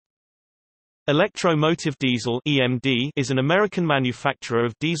Electro-Motive Diesel (EMD) is an American manufacturer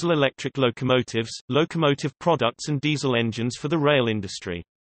of diesel-electric locomotives, locomotive products and diesel engines for the rail industry.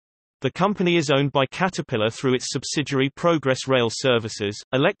 The company is owned by Caterpillar through its subsidiary Progress Rail Services.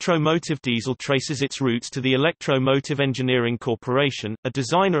 Electro-Motive Diesel traces its roots to the Electro-Motive Engineering Corporation, a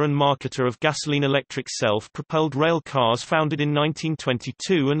designer and marketer of gasoline-electric self-propelled rail cars founded in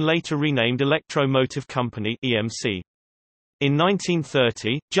 1922 and later renamed Electro-Motive Company (EMC). In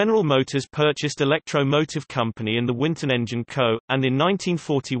 1930, General Motors purchased Electro-Motive Company and the Winton Engine Co., and in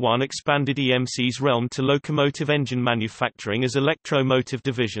 1941 expanded EMC's realm to locomotive engine manufacturing as Electro-Motive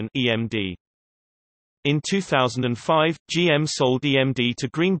Division (EMD). In 2005, GM sold EMD to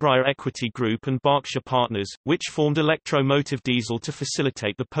Greenbrier Equity Group and Berkshire Partners, which formed Electro-Motive Diesel to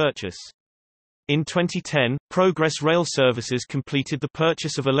facilitate the purchase. In 2010, Progress Rail Services completed the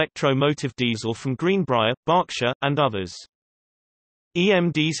purchase of Electro-Motive Diesel from Greenbrier, Berkshire, and others.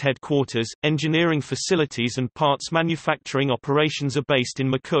 EMD's headquarters, engineering facilities and parts manufacturing operations are based in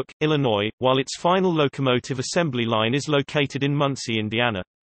McCook, Illinois, while its final locomotive assembly line is located in Muncie, Indiana.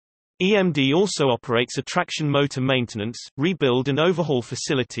 EMD also operates a traction motor maintenance, rebuild and overhaul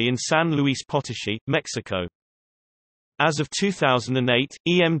facility in San Luis Potosí, Mexico. As of 2008,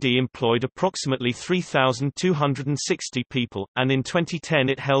 EMD employed approximately 3,260 people, and in 2010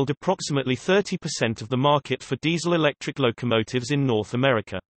 it held approximately 30% of the market for diesel-electric locomotives in North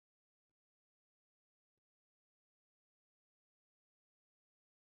America.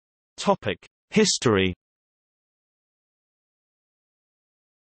 History.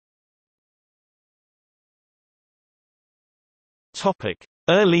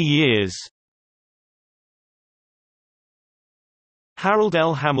 Early years. Harold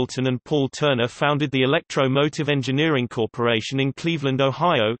L. Hamilton and Paul Turner founded the Electro-Motive Engineering Corporation in Cleveland,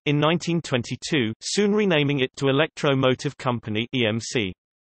 Ohio, in 1922, soon renaming it to Electro-Motive Company (EMC).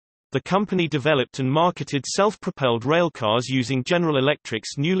 The company developed and marketed self-propelled railcars using General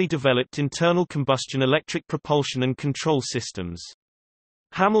Electric's newly developed internal combustion electric propulsion and control systems.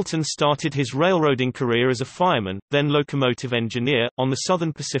 Hamilton started his railroading career as a fireman, then locomotive engineer, on the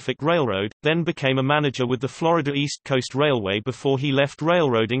Southern Pacific Railroad, then became a manager with the Florida East Coast Railway before he left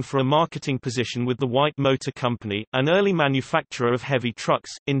railroading for a marketing position with the White Motor Company, an early manufacturer of heavy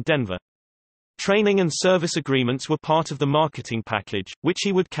trucks, in Denver. Training and service agreements were part of the marketing package, which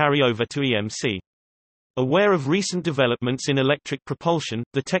he would carry over to EMC. Aware of recent developments in electric propulsion,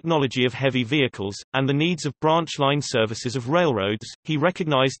 the technology of heavy vehicles, and the needs of branch line services of railroads, he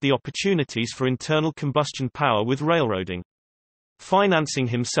recognized the opportunities for internal combustion power with railroading. Financing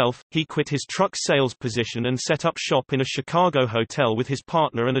himself, he quit his truck sales position and set up shop in a Chicago hotel with his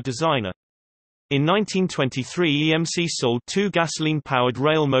partner and a designer. In 1923 EMC sold two gasoline-powered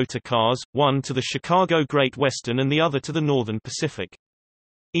rail motor cars, one to the Chicago Great Western and the other to the Northern Pacific.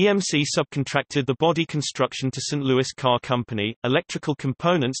 EMC subcontracted the body construction to St. Louis Car Company, electrical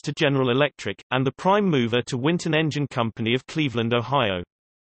components to General Electric, and the prime mover to Winton Engine Company of Cleveland, Ohio.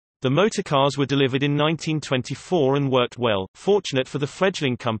 The motorcars were delivered in 1924 and worked well, fortunate for the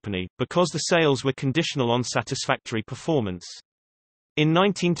fledgling company, because the sales were conditional on satisfactory performance. In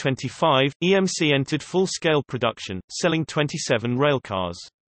 1925, EMC entered full-scale production, selling 27 railcars.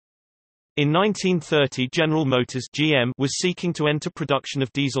 In 1930 General Motors (GM) was seeking to enter production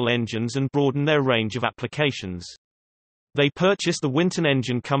of diesel engines and broaden their range of applications. They purchased the Winton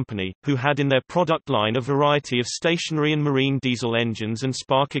Engine Company, who had in their product line a variety of stationary and marine diesel engines and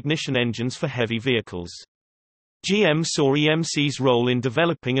spark ignition engines for heavy vehicles. GM saw EMC's role in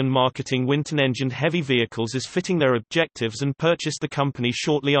developing and marketing Winton-engined heavy vehicles as fitting their objectives and purchased the company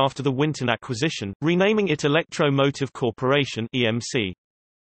shortly after the Winton acquisition, renaming it Electro-Motive Corporation (EMC).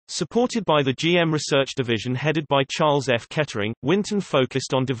 Supported by the GM Research Division headed by Charles F. Kettering, Winton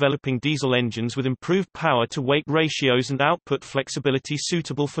focused on developing diesel engines with improved power-to-weight ratios and output flexibility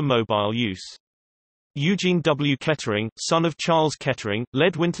suitable for mobile use. Eugene W. Kettering, son of Charles Kettering,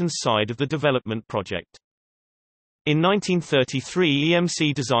 led Winton's side of the development project. In 1933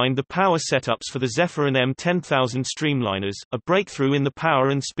 EMC designed the power setups for the Zephyr and M10000 streamliners, a breakthrough in the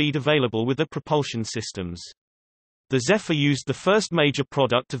power and speed available with the propulsion systems. The Zephyr used the first major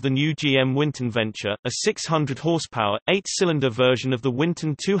product of the new GM Winton venture, a 600-horsepower, 8-cylinder version of the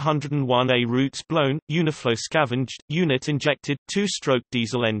Winton 201A roots-blown, Uniflow-scavenged, unit-injected, two-stroke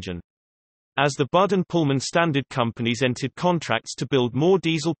diesel engine. As the Budd and Pullman Standard companies entered contracts to build more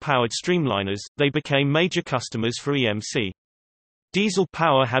diesel-powered streamliners, they became major customers for EMC. Diesel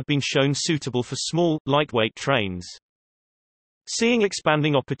power had been shown suitable for small, lightweight trains. Seeing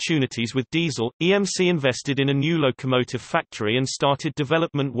expanding opportunities with diesel, EMC invested in a new locomotive factory and started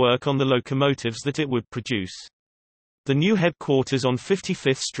development work on the locomotives that it would produce. The new headquarters on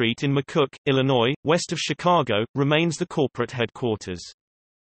 55th Street in McCook, Illinois, west of Chicago, remains the corporate headquarters.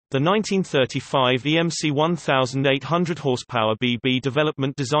 The 1935 EMC 1,800 horsepower BB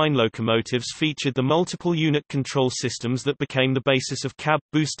development design locomotives featured the multiple unit control systems that became the basis of cab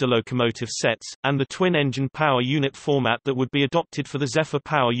booster locomotive sets, and the twin-engine power unit format that would be adopted for the Zephyr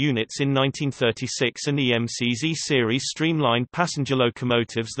power units in 1936 and EMC Z-series streamlined passenger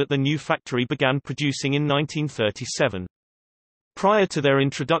locomotives that the new factory began producing in 1937. Prior to their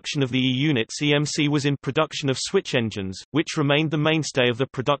introduction of the E-units, EMC was in production of switch engines, which remained the mainstay of the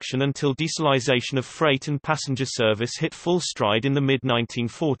production until dieselization of freight and passenger service hit full stride in the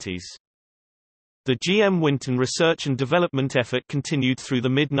mid-1940s. The GM Winton research and development effort continued through the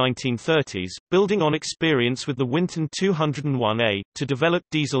mid-1930s, building on experience with the Winton 201A, to develop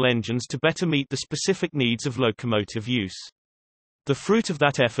diesel engines to better meet the specific needs of locomotive use. The fruit of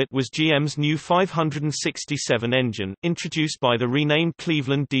that effort was GM's new 567 engine, introduced by the renamed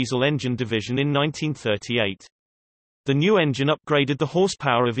Cleveland Diesel Engine Division in 1938. The new engine upgraded the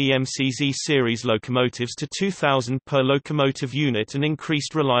horsepower of EMC Z-series locomotives to 2,000 per locomotive unit and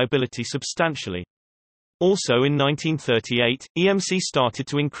increased reliability substantially. Also in 1938, EMC started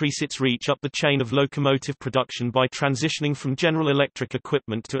to increase its reach up the chain of locomotive production by transitioning from General Electric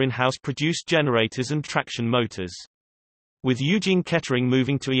equipment to in-house produced generators and traction motors. With Eugene Kettering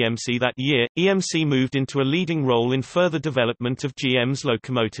moving to EMC that year, EMC moved into a leading role in further development of GM's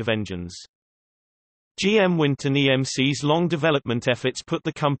locomotive engines. GM Winton EMC's long development efforts put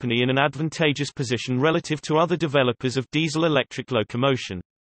the company in an advantageous position relative to other developers of diesel-electric locomotion.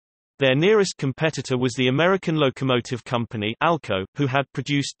 Their nearest competitor was the American Locomotive Company (ALCO), who had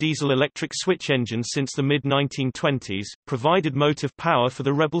produced diesel-electric switch engines since the mid-1920s, provided motive power for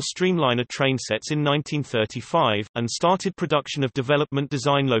the Rebel Streamliner trainsets in 1935, and started production of development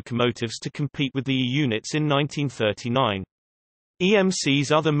design locomotives to compete with the E-units in 1939.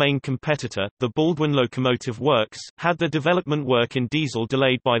 EMC's other main competitor, the Baldwin Locomotive Works, had their development work in diesel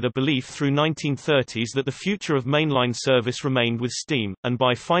delayed by the belief through 1930s that the future of mainline service remained with steam, and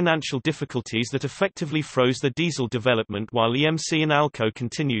by financial difficulties that effectively froze the diesel development while EMC and ALCO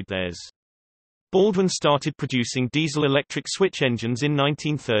continued theirs. Baldwin started producing diesel-electric switch engines in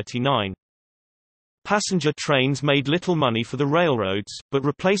 1939. Passenger trains made little money for the railroads, but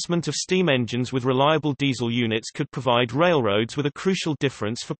replacement of steam engines with reliable diesel units could provide railroads with a crucial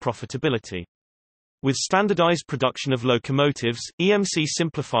difference for profitability. With standardized production of locomotives, EMC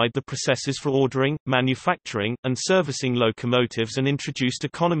simplified the processes for ordering, manufacturing, and servicing locomotives and introduced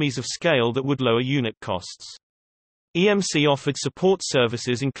economies of scale that would lower unit costs. EMC offered support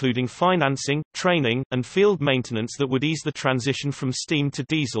services including financing, training, and field maintenance that would ease the transition from steam to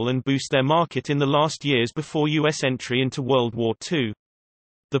diesel and boost their market in the last years before U.S. entry into World War II.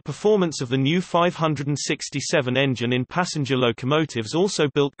 The performance of the new 567 engine in passenger locomotives also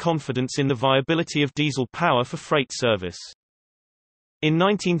built confidence in the viability of diesel power for freight service. In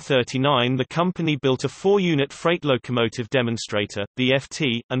 1939 the company built a 4-unit freight locomotive demonstrator, the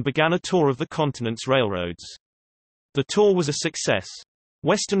FT, and began a tour of the continent's railroads. The tour was a success.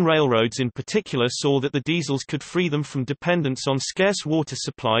 Western railroads in particular saw that the diesels could free them from dependence on scarce water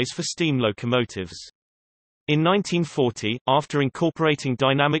supplies for steam locomotives. In 1940, after incorporating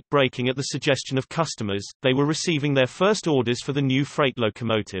dynamic braking at the suggestion of customers, they were receiving their first orders for the new freight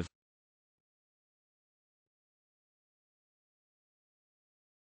locomotive.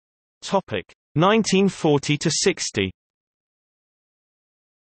 Topic: 1940 to 60.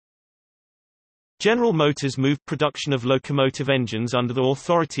 General Motors moved production of locomotive engines under the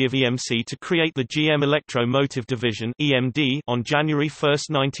authority of EMC to create the GM Electro-Motive Division (EMD) on January 1,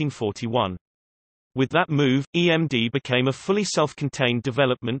 1941. With that move, EMD became a fully self-contained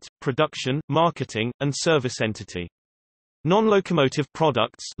development, production, marketing, and service entity. Non-locomotive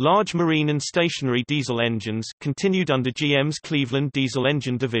products, large marine and stationary diesel engines, continued under GM's Cleveland Diesel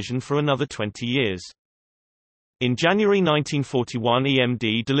Engine Division for another 20 years. In January 1941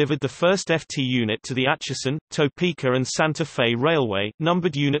 EMD delivered the first FT unit to the Atchison, Topeka and Santa Fe Railway,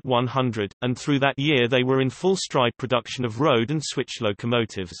 numbered Unit 100, and through that year they were in full stride production of road and switch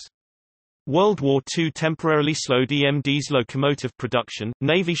locomotives. World War II temporarily slowed EMD's locomotive production,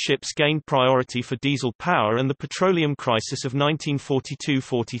 Navy ships gained priority for diesel power and the petroleum crisis of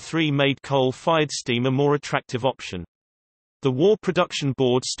 1942–43 made coal-fired steam a more attractive option. The War Production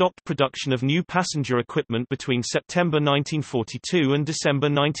Board stopped production of new passenger equipment between September 1942 and December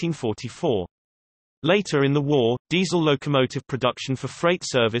 1944. Later in the war, diesel locomotive production for freight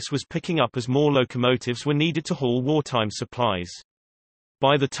service was picking up as more locomotives were needed to haul wartime supplies.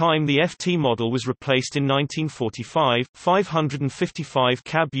 By the time the FT model was replaced in 1945, 555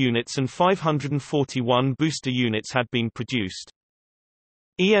 cab units and 541 booster units had been produced.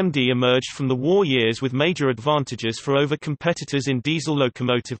 EMD emerged from the war years with major advantages over competitors in diesel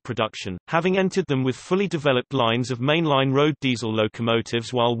locomotive production, having entered them with fully developed lines of mainline road diesel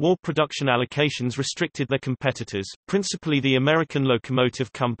locomotives while war production allocations restricted their competitors, principally the American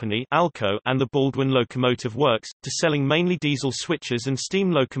Locomotive Company (ALCO) and the Baldwin Locomotive Works, to selling mainly diesel switches and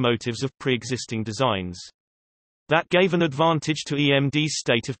steam locomotives of pre-existing designs. That gave an advantage to EMD's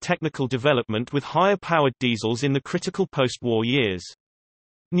state of technical development with higher-powered diesels in the critical post-war years.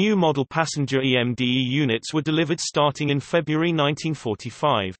 New model passenger EMD units were delivered starting in February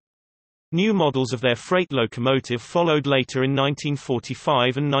 1945. New models of their freight locomotive followed later in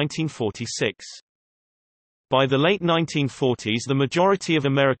 1945 and 1946. By the late 1940s, the majority of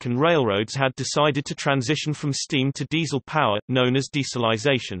American railroads had decided to transition from steam to diesel power, known as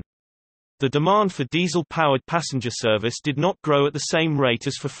dieselization. The demand for diesel-powered passenger service did not grow at the same rate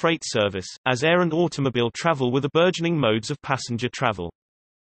as for freight service, as air and automobile travel were the burgeoning modes of passenger travel.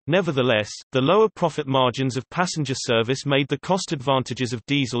 Nevertheless, the lower profit margins of passenger service made the cost advantages of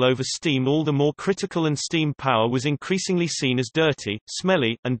diesel over steam all the more critical, and steam power was increasingly seen as dirty,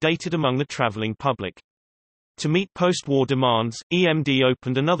 smelly, and dated among the traveling public. To meet post-war demands, EMD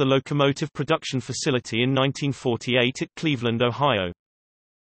opened another locomotive production facility in 1948 at Cleveland, Ohio.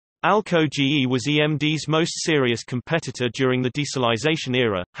 ALCO GE was EMD's most serious competitor during the dieselization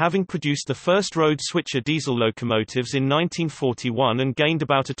era, having produced the first road switcher diesel locomotives in 1941 and gained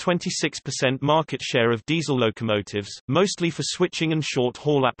about a 26% market share of diesel locomotives, mostly for switching and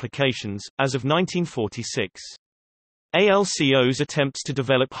short-haul applications, as of 1946. ALCO's attempts to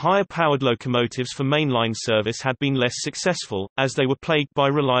develop higher-powered locomotives for mainline service had been less successful, as they were plagued by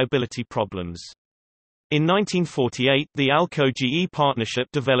reliability problems. In 1948, the ALCO-GE partnership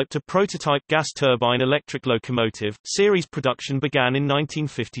developed a prototype gas turbine electric locomotive. Series production began in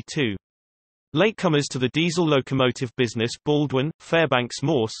 1952. Latecomers to the diesel locomotive business Baldwin, Fairbanks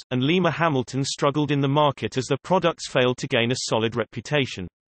Morse, and Lima Hamilton struggled in the market as their products failed to gain a solid reputation.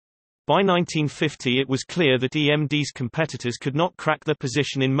 By 1950 it was clear that EMD's competitors could not crack their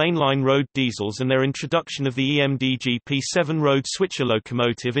position in mainline road diesels, and their introduction of the EMD GP7 road switcher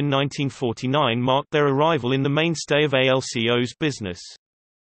locomotive in 1949 marked their arrival in the mainstay of ALCO's business.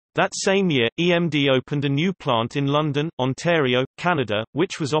 That same year, EMD opened a new plant in London, Ontario, Canada,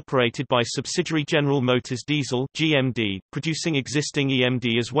 which was operated by subsidiary General Motors Diesel (GMD), producing existing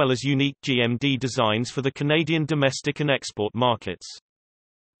EMD as well as unique GMD designs for the Canadian domestic and export markets.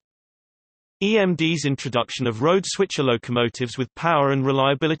 EMD's introduction of road switcher locomotives with power and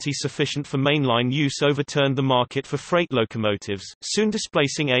reliability sufficient for mainline use overturned the market for freight locomotives, soon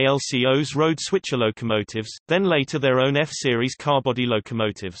displacing ALCO's road switcher locomotives, then later their own F-series carbody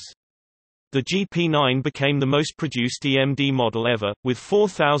locomotives. The GP9 became the most produced EMD model ever, with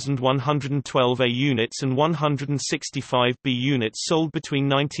 4,112 A units and 165 B units sold between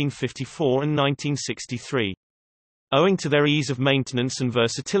 1954 and 1963. Owing to their ease of maintenance and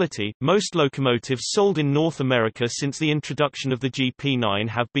versatility, most locomotives sold in North America since the introduction of the GP9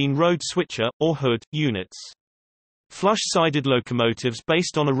 have been road switcher, or hood, units. Flush-sided locomotives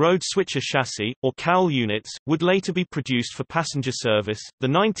based on a road switcher chassis, or cowl units, would later be produced for passenger service. The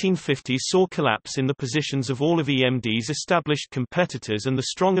 1950s saw collapse in the positions of all of EMD's established competitors and the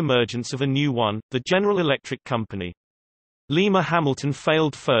strong emergence of a new one, the General Electric Company. Lima Hamilton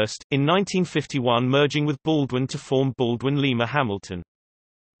failed first, in 1951 merging with Baldwin to form Baldwin-Lima Hamilton.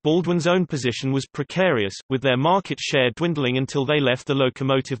 Baldwin's own position was precarious, with their market share dwindling until they left the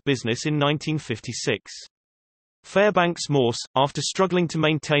locomotive business in 1956. Fairbanks Morse, after struggling to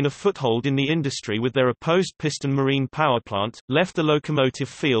maintain a foothold in the industry with their opposed piston marine power plant, left the locomotive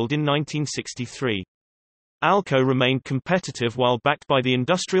field in 1963. ALCO remained competitive while backed by the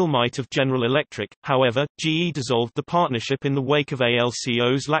industrial might of General Electric. However, GE dissolved the partnership in the wake of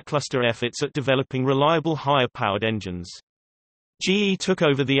ALCO's lackluster efforts at developing reliable higher-powered engines. GE took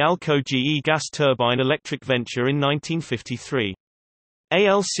over the ALCO-GE gas turbine electric venture in 1953.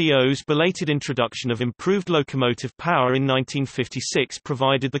 ALCO's belated introduction of improved locomotive power in 1956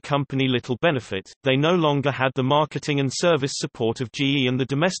 provided the company little benefit. They no longer had the marketing and service support of GE, and the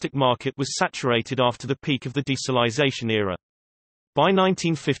domestic market was saturated after the peak of the dieselization era. By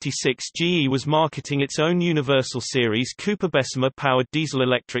 1956, GE was marketing its own Universal Series Cooper-Bessemer-powered diesel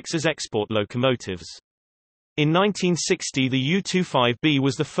electrics as export locomotives. In 1960, the U-25B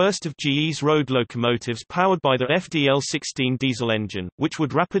was the first of GE's road locomotives powered by the FDL-16 diesel engine, which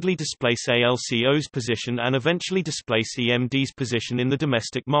would rapidly displace ALCO's position and eventually displace EMD's position in the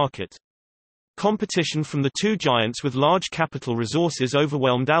domestic market. Competition from the two giants with large capital resources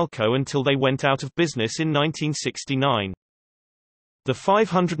overwhelmed Alco until they went out of business in 1969. The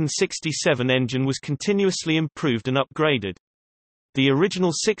 567 engine was continuously improved and upgraded. The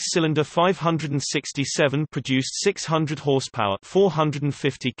original six-cylinder 567 produced 600 horsepower,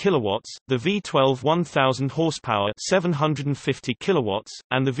 450 kilowatts, the V12 1000 horsepower, 750 kilowatts,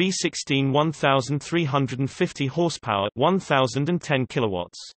 and the V16 1350 horsepower, 1010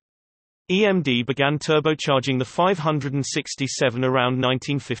 kilowatts. EMD began turbocharging the 567 around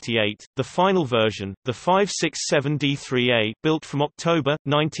 1958. The final version, the 567D3A, built from October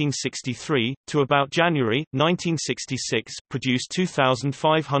 1963 to about January 1966, produced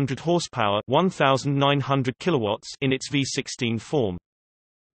 2500 horsepower, 1900 kilowatts in its V16 form.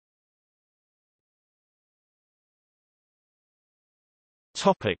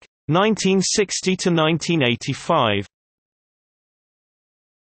 Topic: 1960 to 1985.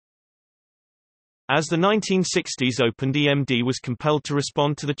 As the 1960s opened, EMD was compelled to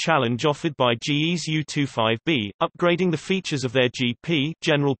respond to the challenge offered by GE's U25B, upgrading the features of their GP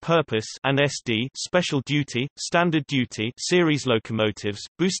general purpose and SD special duty, standard duty series locomotives,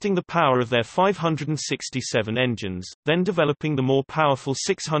 boosting the power of their 567 engines, then developing the more powerful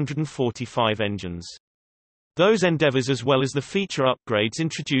 645 engines. Those endeavors as well as the feature upgrades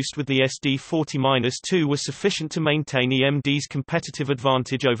introduced with the SD40-2 were sufficient to maintain EMD's competitive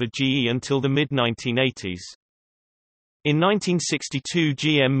advantage over GE until the mid-1980s. In 1962,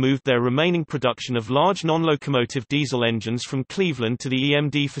 GM moved their remaining production of large non-locomotive diesel engines from Cleveland to the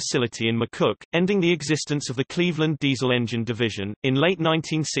EMD facility in McCook, ending the existence of the Cleveland Diesel Engine Division. In late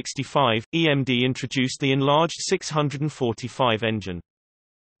 1965, EMD introduced the enlarged 645 engine.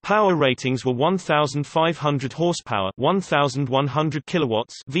 Power ratings were 1,500 horsepower, 1,100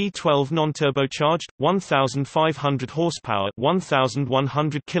 kilowatts, V12 non-turbocharged, 1,500 horsepower,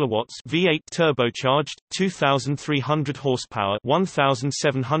 1,100 kilowatts, V8 turbocharged, 2,300 horsepower,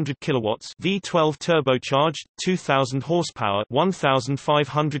 1,700 kilowatts, V12 turbocharged, 2,000 horsepower,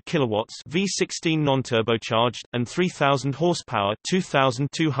 1,500 kilowatts, V16 non-turbocharged, and 3,000 horsepower,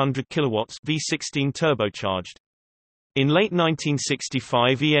 2,200 kilowatts, V16 turbocharged. In late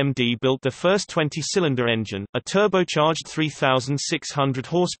 1965, EMD built the first 20-cylinder engine, a turbocharged 3,600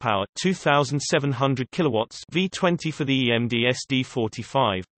 horsepower, 2,700 kilowatts V20 for the EMD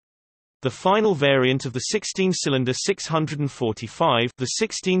SD45. The final variant of the 16-cylinder 645, the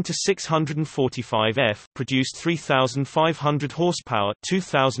 16-645F, produced 3,500 horsepower,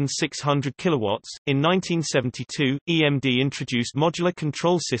 2,600 kilowatts. In 1972, EMD introduced modular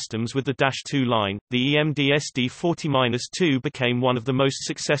control systems with the -2 line. The EMD SD40-2 became one of the most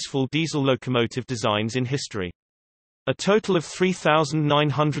successful diesel locomotive designs in history. A total of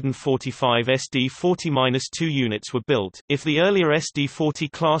 3,945 SD40-2 units were built. If the earlier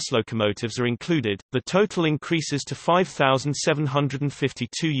SD40 class locomotives are included, the total increases to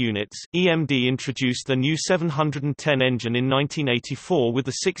 5,752 units. EMD introduced the new 710 engine in 1984 with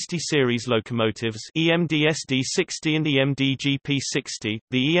the 60 series locomotives EMD SD60 and EMD GP60.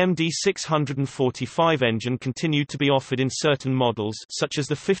 The EMD 645 engine continued to be offered in certain models, such as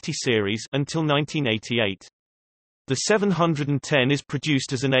the 50 series, until 1988. The 710 is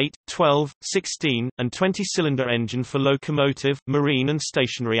produced as an 8, 12, 16, and 20-cylinder engine for locomotive, marine and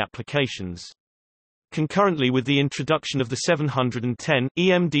stationary applications. Concurrently with the introduction of the 710,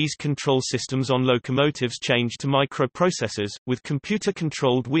 EMD's control systems on locomotives changed to microprocessors, with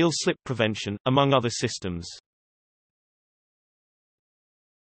computer-controlled wheel slip prevention, among other systems.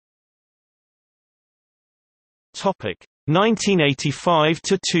 Topic: 1985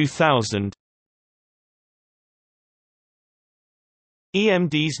 to 2000.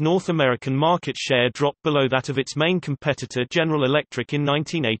 EMD's North American market share dropped below that of its main competitor General Electric in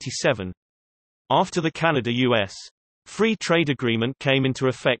 1987. After the Canada-US Free Trade Agreement came into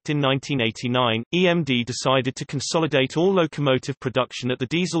effect in 1989, EMD decided to consolidate all locomotive production at the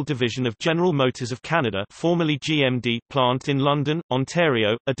diesel division of General Motors of Canada, formerly GMD, plant in London,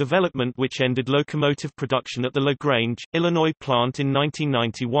 Ontario, a development which ended locomotive production at the La Grange, Illinois plant in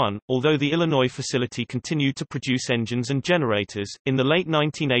 1991. Although the Illinois facility continued to produce engines and generators, in the late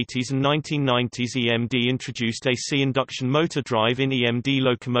 1980s and 1990s EMD introduced AC induction motor drive in EMD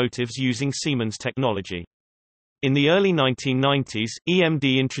locomotives using Siemens technology. In the early 1990s,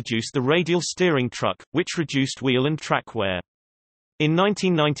 EMD introduced the radial steering truck, which reduced wheel and track wear. In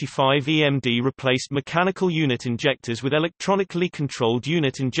 1995, EMD replaced mechanical unit injectors with electronically controlled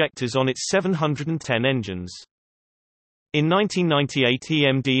unit injectors on its 710 engines. In 1998,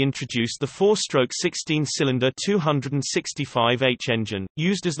 EMD introduced the 4-stroke 16-cylinder 265H engine,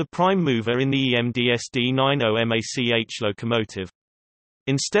 used as the prime mover in the EMD SD90 MACH locomotive.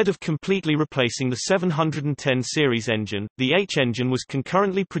 Instead of completely replacing the 710 series engine, the H engine was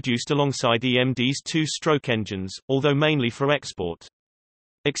concurrently produced alongside EMD's two-stroke engines, although mainly for export.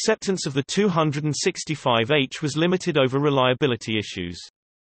 Acceptance of the 265H was limited over reliability issues.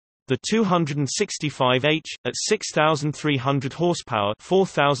 The 265H, at 6,300 horsepower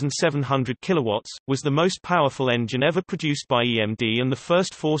 (4,700 kilowatts), was the most powerful engine ever produced by EMD and the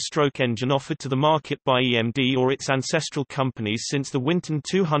first four-stroke engine offered to the market by EMD or its ancestral companies since the Winton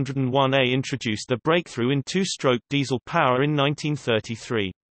 201A introduced the breakthrough in two-stroke diesel power in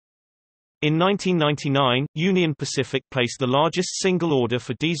 1933. In 1999, Union Pacific placed the largest single order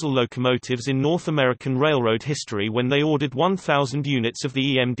for diesel locomotives in North American railroad history when they ordered 1,000 units of the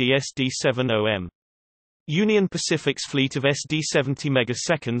EMD SD70M. Union Pacific's fleet of SD70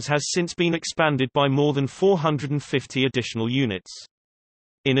 megaseconds has since been expanded by more than 450 additional units.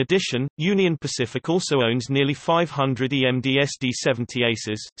 In addition, Union Pacific also owns nearly 500 EMD SD70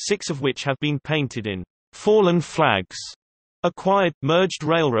 Aces, 6 of which have been painted in fallen flags. Acquired, merged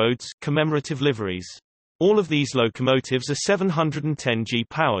railroads, commemorative liveries. All of these locomotives are 710G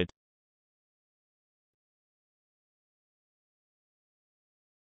powered.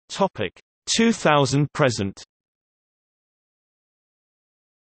 Topic 2000 present.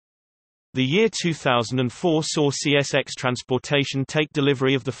 The year 2004 saw CSX Transportation take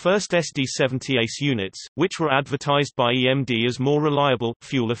delivery of the first SD70 Ace units, which were advertised by EMD as more reliable,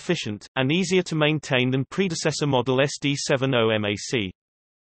 fuel-efficient, and easier to maintain than predecessor model SD70MAC.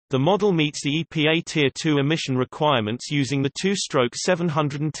 The model meets the EPA Tier 2 emission requirements using the two-stroke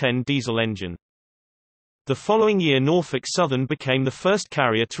 710 diesel engine. The following year Norfolk Southern became the first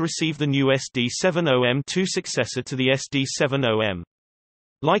carrier to receive the new SD70M2 successor to the SD70M.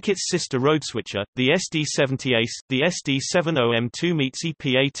 Like its sister roadswitcher, the SD70 Ace, the SD70M2 meets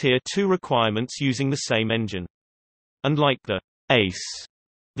EPA Tier 2 requirements using the same engine. Unlike the Ace,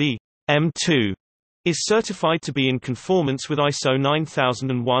 the M2 is certified to be in conformance with ISO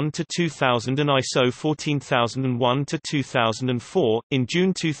 9001-2000 and ISO 14001-2004. In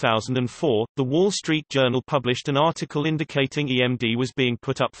June 2004, The Wall Street Journal published an article indicating EMD was being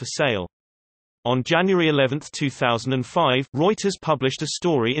put up for sale. On January 11, 2005, Reuters published a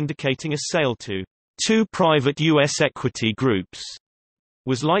story indicating a sale to two private U.S. equity groups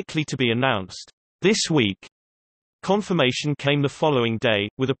was likely to be announced this week. Confirmation came the following day,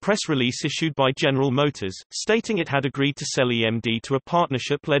 with a press release issued by General Motors, stating it had agreed to sell EMD to a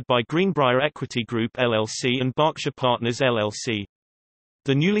partnership led by Greenbrier Equity Group LLC and Berkshire Partners LLC.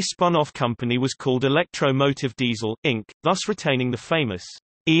 The newly spun-off company was called Electro-Motive Diesel, Inc., thus retaining the famous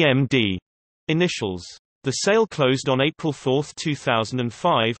EMD initials. The sale closed on April 4,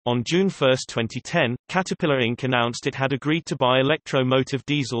 2005. On June 1, 2010, Caterpillar Inc. announced it had agreed to buy Electro-Motive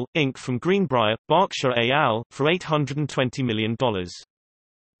Diesel, Inc. from Greenbrier, Berkshire al. for $820 million.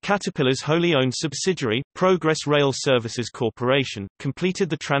 Caterpillar's wholly owned subsidiary, Progress Rail Services Corporation, completed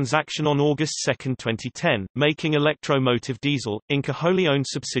the transaction on August 2, 2010, making Electro-Motive Diesel, Inc. a wholly owned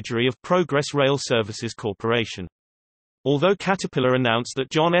subsidiary of Progress Rail Services Corporation. Although Caterpillar announced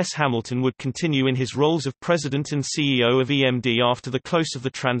that John S. Hamilton would continue in his roles of president and CEO of EMD after the close of the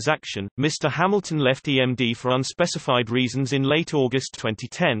transaction, Mr. Hamilton left EMD for unspecified reasons in late August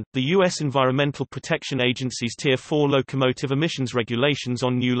 2010. The U.S. Environmental Protection Agency's Tier 4 locomotive emissions regulations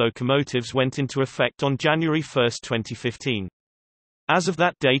on new locomotives went into effect on January 1, 2015. As of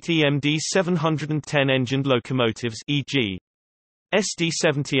that date, EMD's 710-engined locomotives, e.g.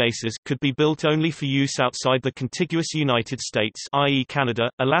 SD70 Aces, could be built only for use outside the contiguous United States, i.e. Canada,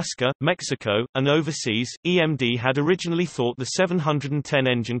 Alaska, Mexico, and overseas. EMD had originally thought the 710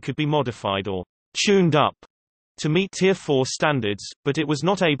 engine could be modified or tuned up to meet Tier 4 standards, but it was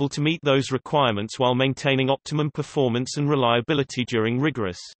not able to meet those requirements while maintaining optimum performance and reliability during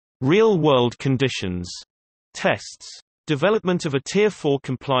rigorous real-world conditions tests. Development of a Tier 4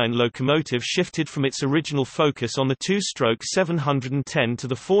 compliant locomotive shifted from its original focus on the two-stroke 710 to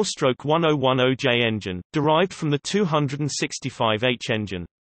the four-stroke 1010J engine, derived from the 265H engine.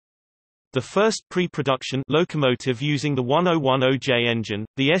 The first pre-production locomotive using the 1010J engine,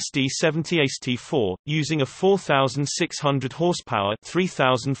 the SD70 ACE-T4, using a 4,600 horsepower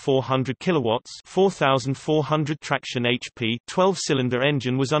 (3,400 kilowatts) 4,400 traction HP 12-cylinder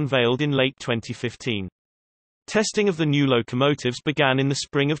engine was unveiled in late 2015. Testing of the new locomotives began in the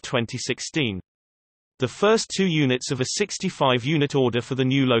spring of 2016. The first 2 units of a 65-unit order for the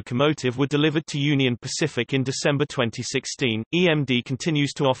new locomotive were delivered to Union Pacific in December 2016. EMD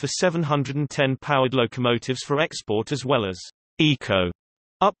continues to offer 710 powered locomotives for export as well as eco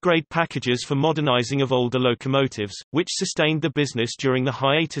upgrade packages for modernizing of older locomotives, which sustained the business during the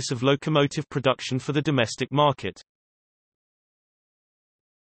hiatus of locomotive production for the domestic market.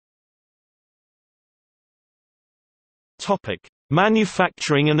 Topic: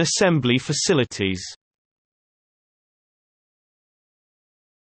 Manufacturing and assembly facilities.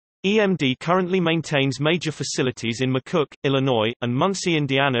 EMD currently maintains major facilities in McCook, Illinois, and Muncie,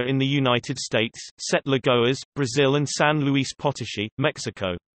 Indiana in the United States, Set Lagoas, Brazil and San Luis Potosí,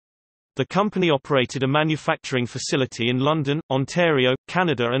 Mexico. The company operated a manufacturing facility in London, Ontario,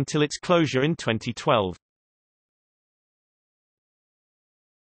 Canada until its closure in 2012.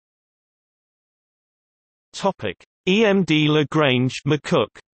 EMD La Grange,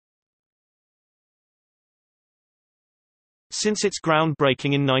 McCook. Since its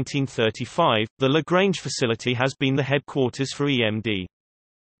groundbreaking in 1935, the La Grange facility has been the headquarters for EMD.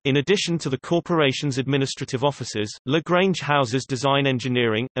 In addition to the corporation's administrative offices, La Grange houses design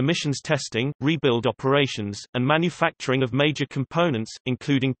engineering, emissions testing, rebuild operations, and manufacturing of major components,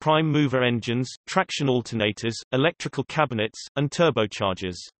 including prime mover engines, traction alternators, electrical cabinets, and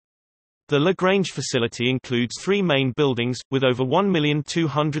turbochargers. The La Grange facility includes three main buildings, with over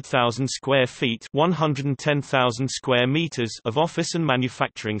 1,200,000 square feet (110,000 square meters) of office and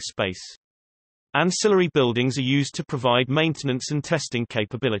manufacturing space. Ancillary buildings are used to provide maintenance and testing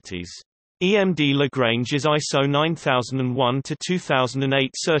capabilities. EMD La Grange is ISO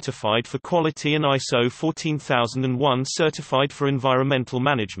 9001-2008 certified for quality and ISO 14001 certified for environmental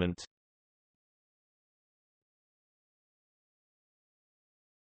management.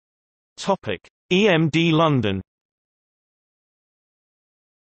 EMD London.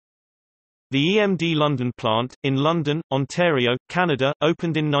 The EMD London plant, in London, Ontario, Canada,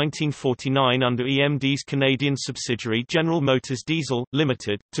 opened in 1949 under EMD's Canadian subsidiary General Motors Diesel,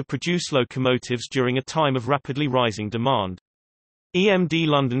 Limited, to produce locomotives during a time of rapidly rising demand. EMD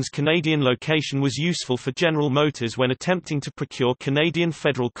London's Canadian location was useful for General Motors when attempting to procure Canadian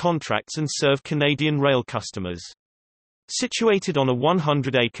federal contracts and serve Canadian rail customers. Situated on a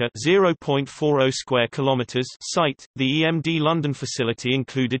 100-acre (0.40 square kilometers) site, the EMD London facility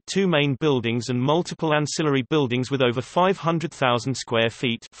included two main buildings and multiple ancillary buildings with over 500,000 square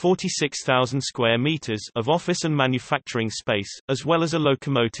feet (46,000 square meters) of office and manufacturing space, as well as a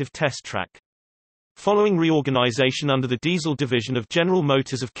locomotive test track. Following reorganization under the diesel division of General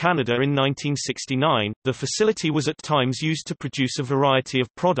Motors of Canada in 1969, the facility was at times used to produce a variety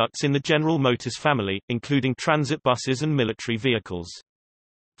of products in the General Motors family, including transit buses and military vehicles.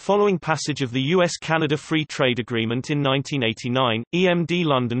 Following passage of the US-Canada Free Trade Agreement in 1989, EMD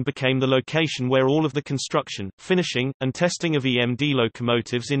London became the location where all of the construction, finishing, and testing of EMD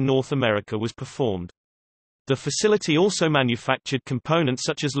locomotives in North America was performed. The facility also manufactured components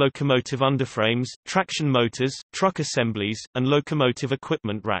such as locomotive underframes, traction motors, truck assemblies, and locomotive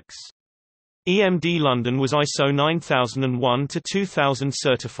equipment racks. EMD London was ISO 9001-2000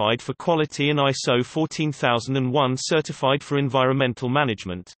 certified for quality and ISO 14001 certified for environmental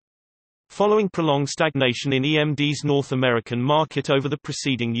management. Following prolonged stagnation in EMD's North American market over the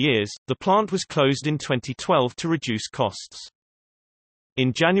preceding years, the plant was closed in 2012 to reduce costs.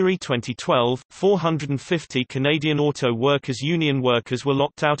 In January 2012, 450 Canadian Auto Workers Union workers were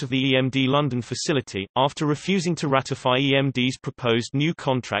locked out of the EMD London facility, after refusing to ratify EMD's proposed new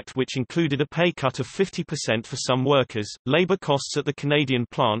contract, which included a pay cut of 50% for some workers. Labour costs at the Canadian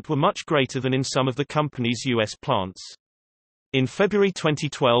plant were much greater than in some of the company's US plants. In February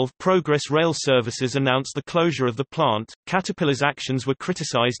 2012, Progress Rail Services announced the closure of the plant. Caterpillar's actions were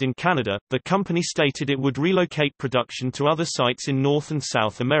criticized in Canada. The company stated it would relocate production to other sites in North and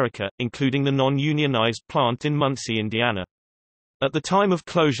South America, including the non-unionized plant in Muncie, Indiana. At the time of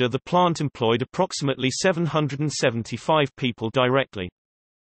closure, the plant employed approximately 775 people directly.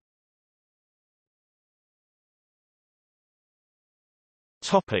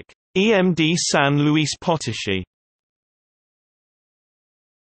 Topic: EMD San Luis Potosí.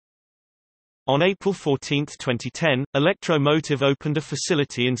 On April 14, 2010, Electro-Motive opened a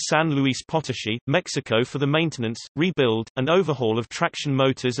facility in San Luis Potosí, Mexico for the maintenance, rebuild, and overhaul of traction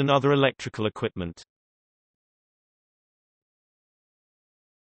motors and other electrical equipment.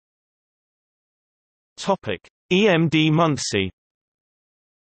 EMD Muncie.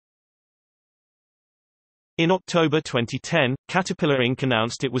 In October 2010, Caterpillar Inc.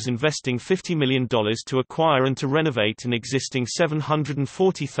 announced it was investing $50 million to acquire and to renovate an existing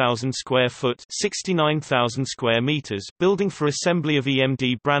 740,000 square foot (69,000 square meters) building for assembly of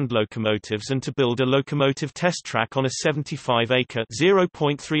EMD brand locomotives and to build a locomotive test track on a 75-acre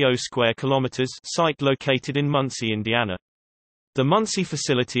 (0.30 square kilometers) site located in Muncie, Indiana. The Muncie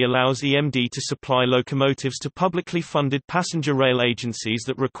facility allows EMD to supply locomotives to publicly funded passenger rail agencies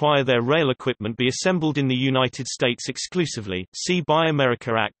that require their rail equipment be assembled in the United States exclusively. See Buy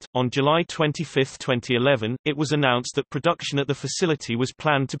America Act. On July 25, 2011, it was announced that production at the facility was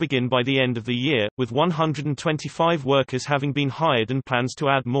planned to begin by the end of the year, with 125 workers having been hired and plans to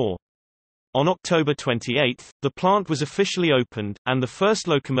add more. On October 28, the plant was officially opened, and the first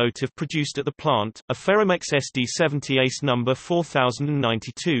locomotive produced at the plant, a Ferromex SD70 Ace number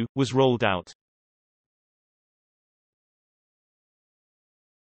 4092, was rolled out.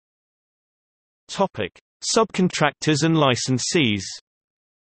 Topic: Subcontractors and licensees.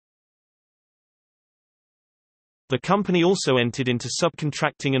 The company also entered into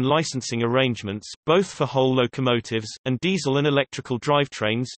subcontracting and licensing arrangements, both for whole locomotives, and diesel and electrical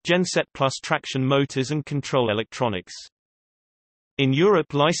drivetrains, genset plus traction motors and control electronics. In Europe,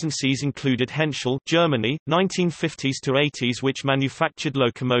 licensees included Henschel, Germany, 1950s to 80s, which manufactured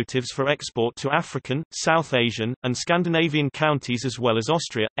locomotives for export to African, South Asian, and Scandinavian counties, as well as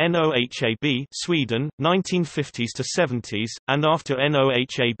Austria, NOHAB, Sweden, 1950s to 70s, and after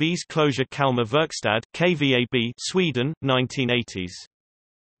NOHAB's closure Kalmar Verkstad, KVAB, Sweden, 1980s.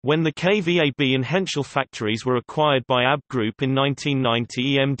 When the KVAB and Henschel factories were acquired by AB Group in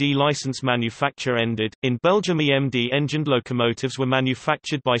 1990, EMD license manufacture ended. In Belgium, EMD engined locomotives were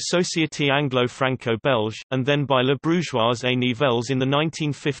manufactured by Société Anglo-Franco-Belge, and then by Le Bourgeois et Nivelles in the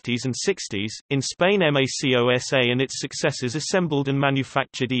 1950s and 60s. In Spain, MACOSA and its successors assembled and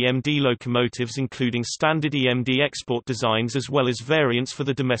manufactured EMD locomotives, including standard EMD export designs as well as variants for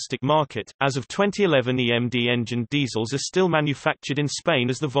the domestic market. As of 2011, EMD engined diesels are still manufactured in Spain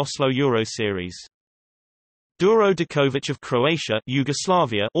as the Voslo Euro series. Đuro Đaković of Croatia,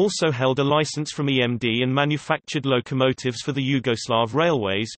 Yugoslavia, also held a license from EMD and manufactured locomotives for the Yugoslav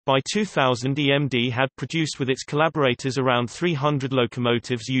railways. By 2000, EMD had produced with its collaborators around 300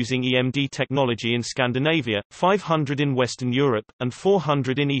 locomotives using EMD technology in Scandinavia, 500 in Western Europe, and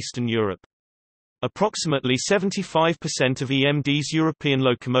 400 in Eastern Europe. Approximately 75% of EMD's European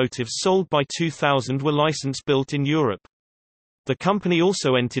locomotives sold by 2000 were license-built in Europe. The company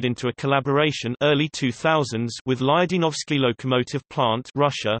also entered into a collaboration early 2000s with Lyudinovsky Locomotive Plant,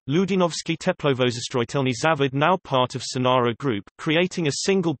 Russia, Ludinovsky Teplovozostroitelny Zavod, now part of Sonara Group, creating a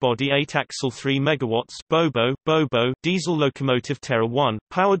single-body 8-axle 3 MW Bobo diesel locomotive Terra 1,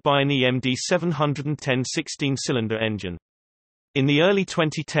 powered by an EMD 710 16-cylinder engine. In the early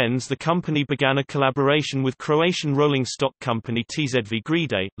 2010s, the company began a collaboration with Croatian rolling stock company TZV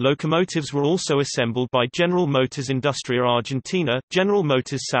Gride. Locomotives were also assembled by General Motors Industria Argentina, General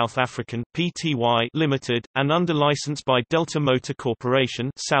Motors South African (PTY) Limited, and under license by Delta Motor Corporation,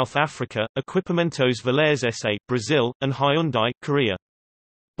 South Africa, Equipamentos Velares SA, Brazil, and Hyundai, Korea.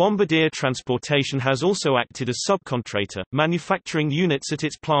 Bombardier Transportation has also acted as subcontractor, manufacturing units at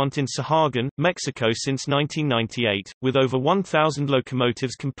its plant in Sahagan, Mexico since 1998, with over 1,000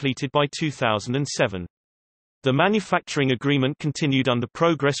 locomotives completed by 2007. The manufacturing agreement continued under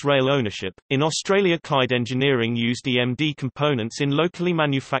Progress Rail ownership. In Australia, Clyde Engineering used EMD components in locally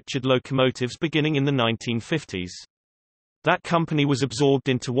manufactured locomotives beginning in the 1950s. That company was absorbed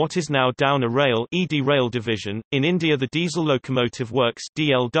into what is now Downer Rail (ED Rail) division. In India, the Diesel Locomotive Works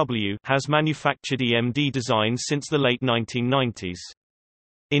 (DLW) has manufactured EMD designs since the late 1990s.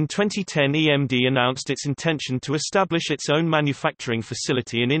 In 2010, EMD announced its intention to establish its own manufacturing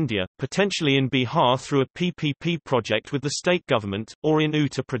facility in India, potentially in Bihar through a PPP project with the state government, or in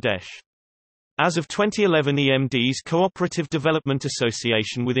Uttar Pradesh. As of 2011, EMD's Cooperative Development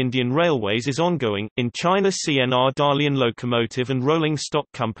Association with Indian Railways is ongoing. In China, CNR Dalian Locomotive and Rolling Stock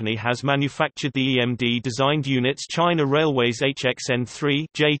Company has manufactured the EMD designed units China Railways HXN3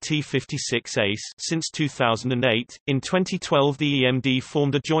 JT56 ACE since 2008. In 2012, the EMD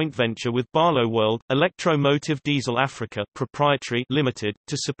formed a joint venture with Barlow World, Electro-Motive Diesel Africa Proprietary Limited,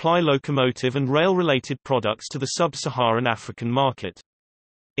 to supply locomotive and rail-related products to the sub-Saharan African market.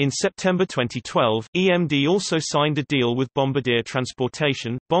 In September 2012, EMD also signed a deal with Bombardier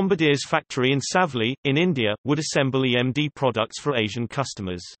Transportation. Bombardier's factory in Savli, in India, would assemble EMD products for Asian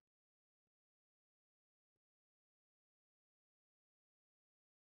customers.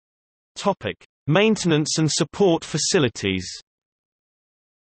 Topic: Maintenance and support facilities.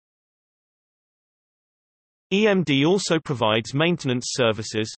 EMD also provides maintenance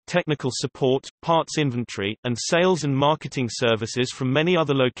services, technical support, parts inventory, and sales and marketing services from many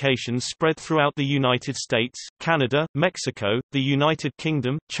other locations spread throughout the United States, Canada, Mexico, the United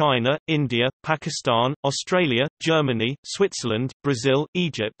Kingdom, China, India, Pakistan, Australia, Germany, Switzerland, Brazil,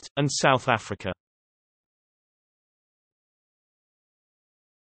 Egypt, and South Africa.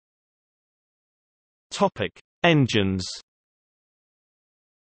 Topic: Engines.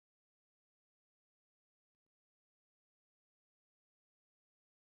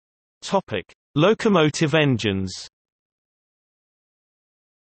 Locomotive engines.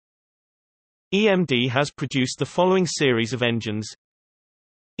 EMD has produced the following series of engines: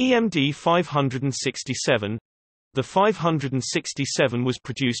 EMD 567. The 567 was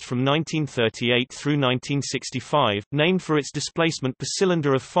produced from 1938 through 1965, named for its displacement per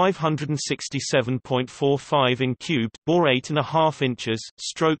cylinder of 567.45 in cubed, bore 8.5 inches,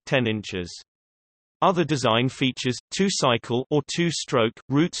 stroke 10 inches. Other design features: two-cycle or two-stroke,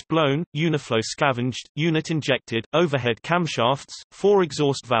 roots blown, uniflow scavenged, unit injected, overhead camshafts, 4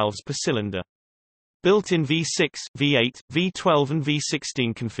 exhaust valves per cylinder. Built in V6, V8, V12 and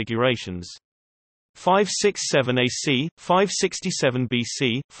V16 configurations. 567 AC, 567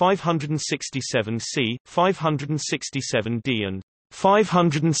 BC, 567 C, 567 D and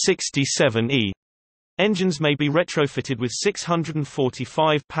 567 E. Engines may be retrofitted with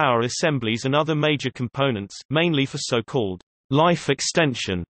 645 power assemblies and other major components, mainly for so-called life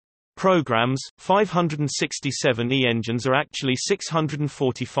extension programs. 567E engines are actually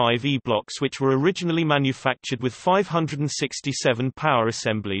 645E blocks, which were originally manufactured with 567 power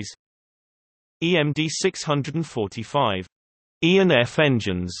assemblies. EMD 645 E and F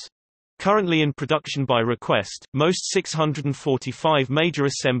engines. Currently in production by request, most 645 major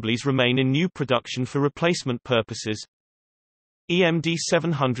assemblies remain in new production for replacement purposes. EMD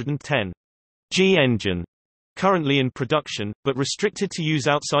 710 G engine. Currently in production, but restricted to use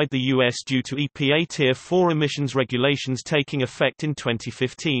outside the U.S. due to EPA Tier 4 emissions regulations taking effect in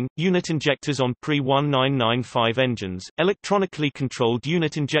 2015. Unit injectors on pre-1995 engines, electronically controlled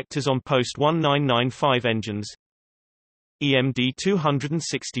unit injectors on post-1995 engines. EMD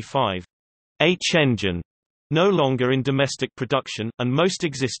 265 H engine. No longer in domestic production, and most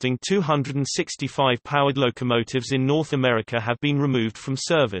existing 265-powered locomotives in North America have been removed from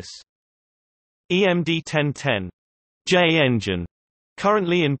service. EMD 1010 J engine.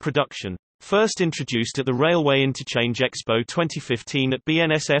 Currently in production. First introduced at the Railway Interchange Expo 2015 at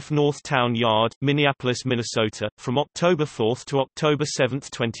BNSF North Town Yard, Minneapolis, Minnesota, from October 4 to October 7,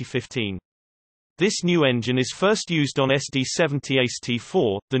 2015. This new engine is first used on SD70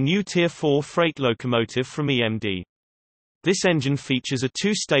 AST4, the new Tier 4 freight locomotive from EMD. This engine features a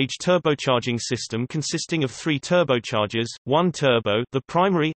two-stage turbocharging system consisting of 3 turbochargers, 1 turbo, the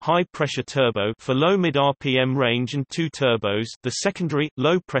primary, high-pressure turbo for low-mid RPM range, and 2 turbos, the secondary,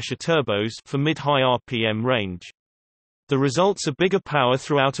 low-pressure turbos for mid-high RPM range. The results are bigger power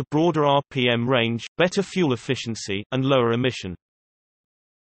throughout a broader RPM range, better fuel efficiency, and lower emission.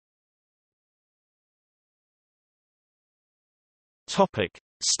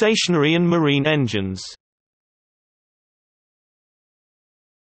 Stationary and marine engines.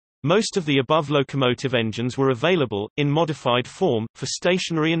 Most of the above locomotive engines were available, in modified form, for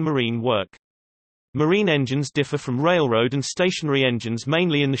stationary and marine work. Marine engines differ from railroad and stationary engines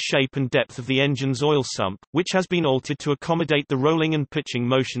mainly in the shape and depth of the engine's oil sump, which has been altered to accommodate the rolling and pitching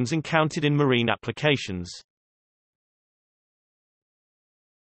motions encountered in marine applications.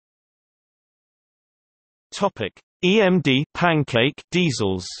 EMD pancake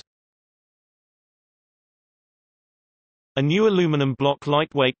diesels. A new aluminum block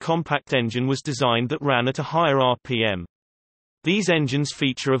lightweight compact engine was designed that ran at a higher RPM. These engines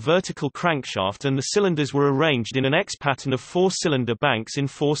feature a vertical crankshaft, and the cylinders were arranged in an X pattern of 4-cylinder banks in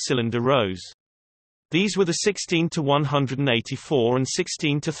 4-cylinder rows. These were the 16-184 and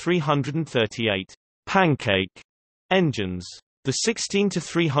 16-338 pancake engines. The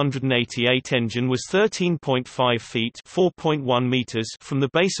 16-388 engine was 13.5 feet (4.1 meters) from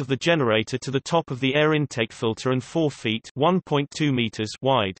the base of the generator to the top of the air intake filter and 4 feet (1.2 meters)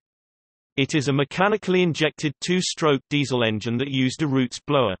 wide. It is a mechanically injected two-stroke diesel engine that used a roots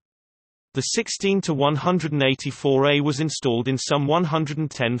blower. The 16-184A was installed in some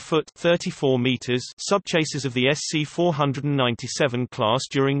 110-foot (34 meters) subchases of the SC-497 class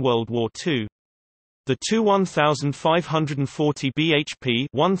during World War II. The two 1,540 bhp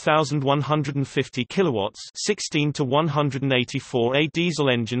 1,150 kilowatts 16-184A diesel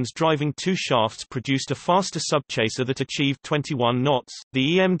engines driving 2 shafts produced a faster subchaser that achieved 21 knots.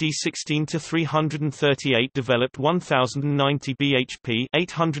 The EMD 16-338 developed 1,090 bhp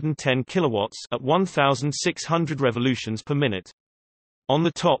 810 kilowatts at 1,600 revolutions per minute. On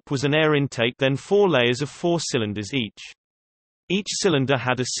the top was an air intake, then 4 layers of 4 cylinders each. Each cylinder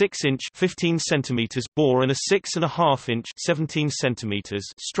had a 6-inch (15 cm) bore and a 6.5-inch (17 cm)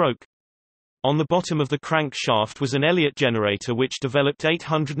 stroke. On the bottom of the crank shaft was an Elliott generator which developed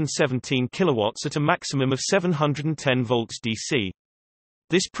 817 kilowatts at a maximum of 710 volts DC.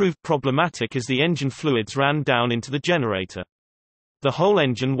 This proved problematic as the engine fluids ran down into the generator. The whole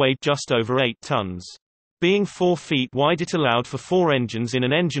engine weighed just over 8 tons. Being 4 feet wide, it allowed for 4 engines in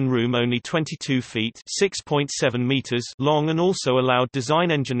an engine room only 22 feet (6.7 meters) long, and also allowed design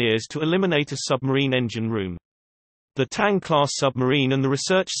engineers to eliminate a submarine engine room. The Tang-class submarine and the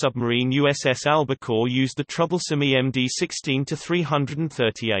research submarine USS Albacore used the troublesome EMD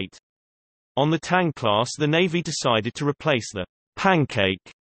 16-338. On the Tang-class, the Navy decided to replace the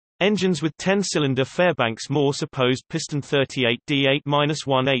pancake engines with 10-cylinder Fairbanks Morse-opposed piston 38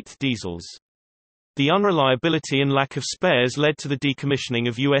 D8-1/8 diesels. The unreliability and lack of spares led to the decommissioning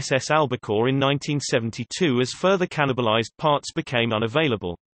of USS Albacore in 1972 as further cannibalized parts became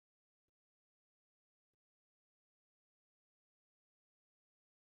unavailable.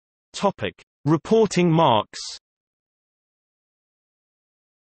 Topic: Reporting marks.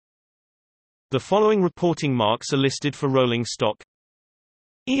 The following reporting marks are listed for rolling stock: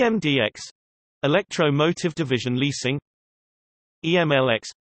 EMDX, Electro-Motive Division Leasing; EMLX,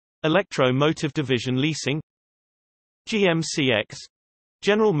 Electro-Motive Division Leasing; GMCX,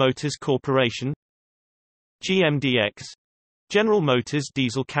 General Motors Corporation; GMDX, General Motors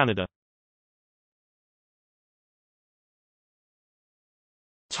Diesel Canada.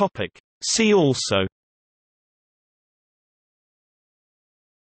 Topic: See also: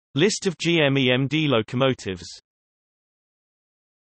 List of GM EMD locomotives.